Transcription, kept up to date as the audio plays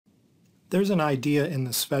There's an idea in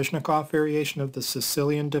the Sveshnikov variation of the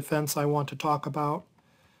Sicilian defense I want to talk about.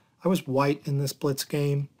 I was white in this blitz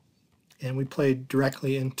game, and we played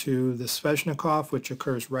directly into the Sveshnikov, which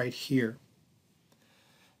occurs right here.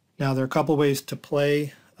 Now there are a couple ways to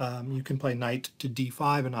play. You can play knight to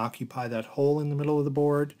d5 and occupy that hole in the middle of the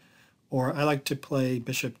board, or I like to play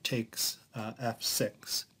bishop takes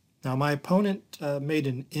f6. Now my opponent made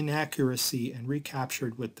an inaccuracy and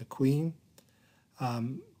recaptured with the queen.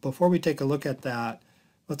 Before we take a look at that,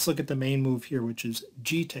 let's look at the main move here, which is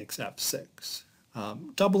g takes f6.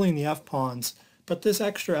 Doubling the f-pawns, but this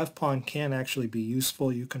extra f-pawn can actually be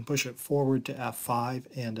useful. You can push it forward to f5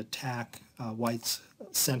 and attack white's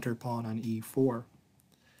center pawn on e4.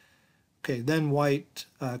 Okay, then white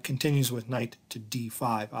continues with knight to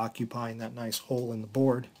d5, occupying that nice hole in the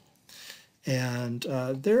board. And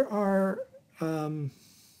there are a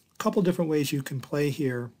couple different ways you can play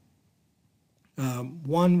here.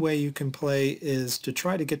 One way you can play is to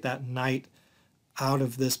try to get that knight out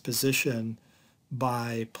of this position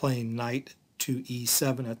by playing knight to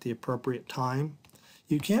e7 at the appropriate time.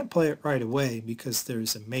 You can't play it right away because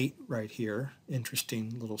there's a mate right here,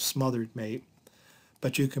 interesting little smothered mate,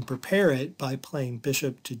 but you can prepare it by playing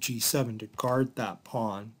bishop to g7 to guard that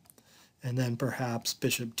pawn, and then perhaps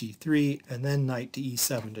bishop d3 and then knight to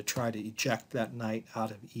e7 to try to eject that knight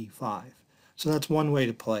out of e5. So that's one way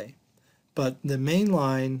to play. But the main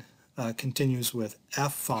line continues with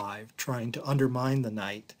f5, trying to undermine the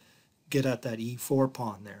knight, get at that e4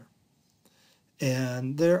 pawn there.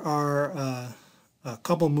 And there are a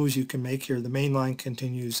couple moves you can make here. The main line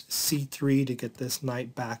continues c3 to get this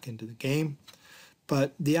knight back into the game.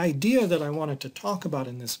 But the idea that I wanted to talk about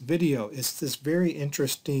in this video is this very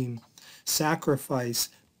interesting sacrifice,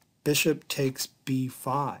 bishop takes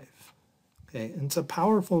b5. Okay, and it's a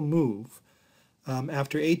powerful move.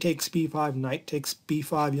 After a takes b5, knight takes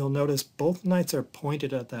b5, you'll notice both knights are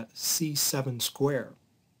pointed at that c7 square.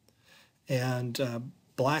 And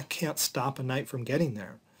black can't stop a knight from getting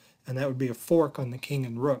there. And that would be a fork on the king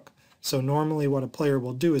and rook. So normally what a player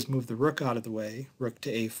will do is move the rook out of the way. Rook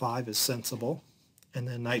to a5 is sensible. And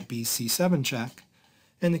then knight b c7 check.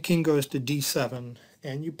 And the king goes to d7,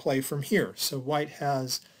 and you play from here. So white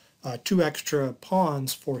has two extra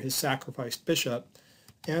pawns for his sacrificed bishop.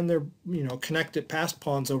 And they're, connected passed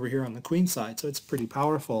pawns over here on the queen side, so it's pretty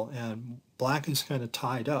powerful, and black is kind of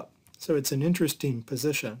tied up. So it's an interesting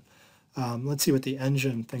position. Let's see what the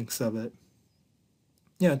engine thinks of it.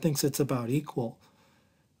 Yeah, it thinks it's about equal.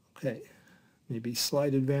 Okay, maybe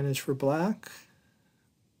slight advantage for black,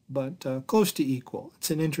 but close to equal.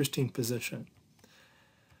 It's an interesting position.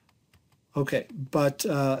 Okay, but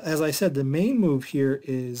as I said, the main move here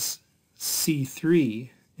is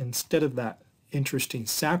c3 instead of that interesting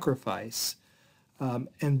sacrifice.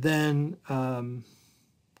 And then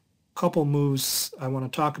couple moves I want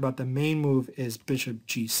to talk about. The main move is bishop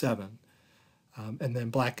g7, and then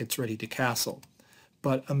black gets ready to castle.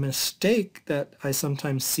 But a mistake that I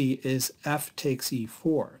sometimes see is f takes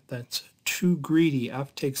e4. That's too greedy.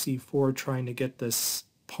 F takes e4, trying to get this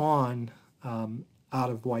pawn out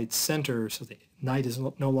of white's center so the knight is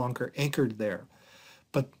no longer anchored there.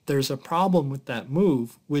 But there's a problem with that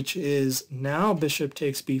move, which is now bishop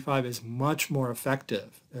takes b5 is much more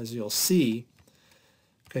effective, as you'll see.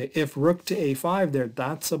 Okay, if rook to a5 there,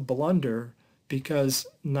 that's a blunder, because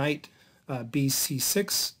knight knight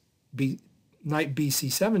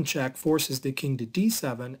bc7 check forces the king to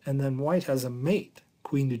d7, and then white has a mate.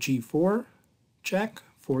 Queen to g4 check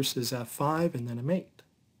forces f5, and then a mate.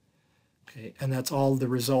 Okay, and that's all the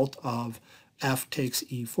result of f takes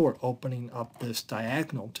e4, opening up this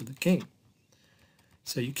diagonal to the king.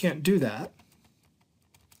 So you can't do that.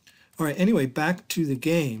 All right, anyway, back to the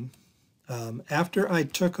game. After I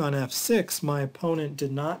took on f6, my opponent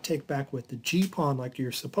did not take back with the g-pawn like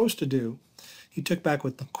you're supposed to do. He took back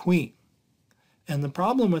with the queen. And the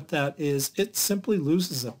problem with that is it simply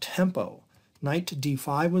loses a tempo. Knight to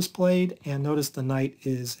d5 was played, and notice the knight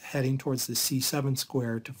is heading towards the c7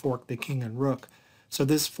 square to fork the king and rook. So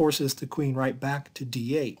this forces the queen right back to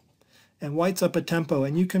d8. And white's up a tempo,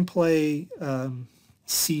 and you can play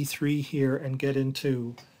c3 here and get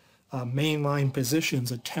into mainline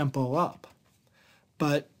positions a tempo up.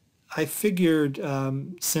 But I figured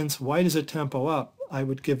since white is a tempo up, I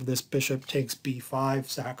would give this bishop takes b5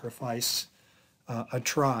 sacrifice a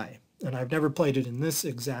try. And I've never played it in this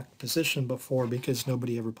exact position before because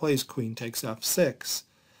nobody ever plays queen takes f6.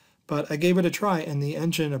 But I gave it a try, and the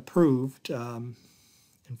engine approved.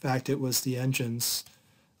 In fact, it was the engine's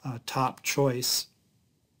top choice.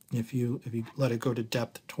 If you let it go to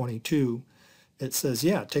depth 22, it says,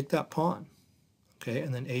 yeah, take that pawn. Okay,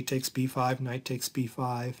 and then a takes b5, knight takes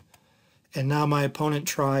b5, And now my opponent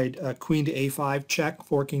tried queen to a5 check,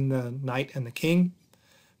 forking the knight and the king.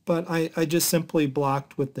 But I just simply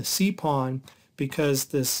blocked with the c-pawn because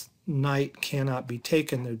this knight cannot be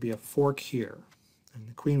taken. There'd be a fork here, and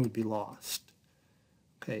the queen would be lost.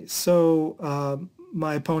 Okay, so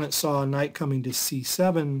my opponent saw a knight coming to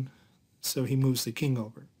c7, so he moves the king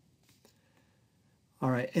over. All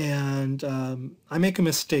right, and I make a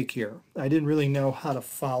mistake here. I didn't really know how to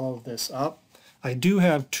follow this up. I do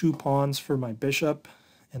have 2 pawns for my bishop,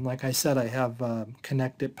 and like I said, I have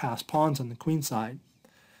connected passed pawns on the queen side.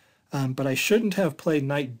 But I shouldn't have played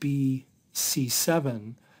knight b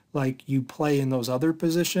c7 like you play in those other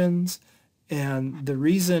positions. And the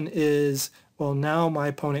reason is, well, now my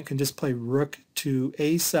opponent can just play rook to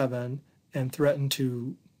a7 and threaten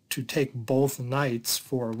to take both knights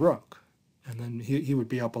for a rook. And then he would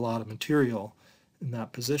be up a lot of material in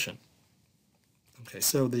that position. Okay,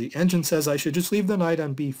 so the engine says I should just leave the knight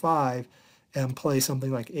on b5 and play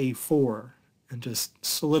something like a4 and just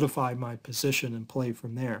solidify my position and play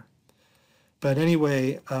from there. But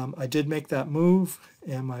anyway, I did make that move,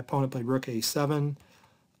 and my opponent played rook a7.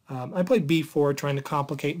 I played b4, trying to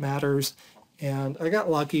complicate matters, and I got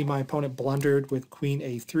lucky. My opponent blundered with queen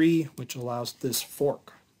a3, which allows this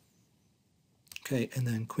fork. Okay, and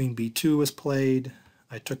then queen b2 was played.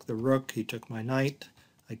 I took the rook, he took my knight.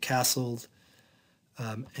 I castled,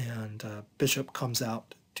 and bishop comes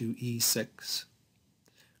out to e6.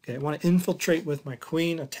 Okay, I want to infiltrate with my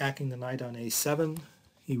queen, attacking the knight on a7.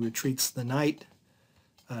 He retreats the knight.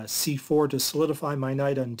 c4 to solidify my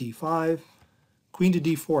knight on d5. Queen to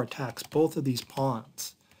d4 attacks both of these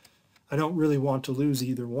pawns. I don't really want to lose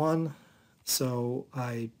either one, so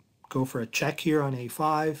I go for a check here on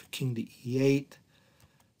a5, king to e8,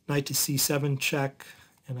 knight to c7 check,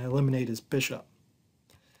 and I eliminate his bishop.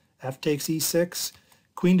 F takes e6,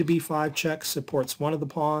 queen to b5 check supports one of the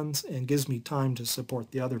pawns and gives me time to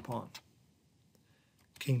support the other pawn.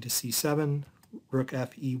 King to c7, rook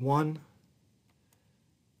f e1.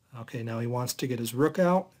 Okay, now he wants to get his rook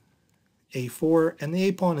out. a4, and the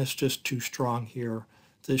a-pawn is just too strong here.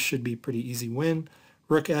 This should be a pretty easy win.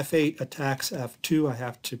 Rook f8 attacks f2. I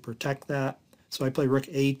have to protect that. So I play rook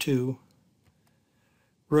a2.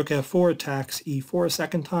 Rook f4 attacks e4 a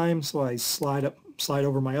second time, so I slide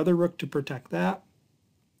over my other rook to protect that.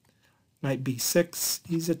 Knight b6.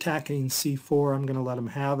 He's attacking c4. I'm going to let him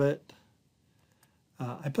have it.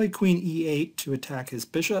 I play queen e8 to attack his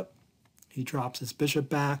bishop. He drops his bishop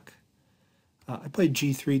back. I played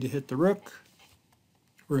g3 to hit the rook.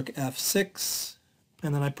 Rook f6.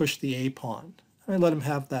 And then I push the a-pawn. I let him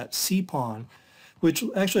have that c-pawn, which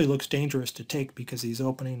actually looks dangerous to take because he's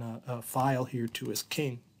opening a file here to his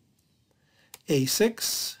king.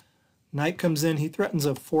 a6. Knight comes in. He threatens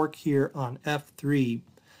a fork here on f3.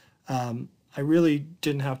 I really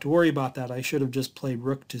didn't have to worry about that. I should have just played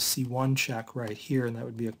rook to c1 check right here, and that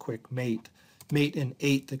would be a quick mate. Mate in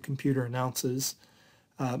 8, the computer announces.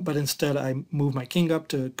 But instead, I move my king up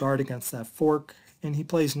to guard against that fork, and he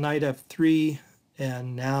plays knight f3,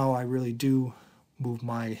 and now I really do move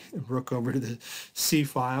my rook over to the c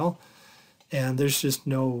file, and there's just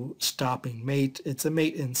no stopping mate. It's a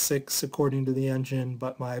mate in 6 according to the engine,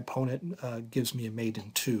 but my opponent gives me a mate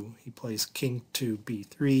in 2. He plays king to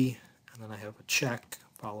b3, and then I have a check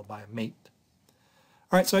followed by a mate.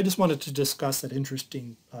 All right, so I just wanted to discuss that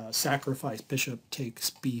interesting sacrifice bishop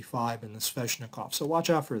takes b5 in the Sveshnikov, so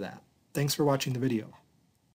watch out for that. Thanks for watching the video.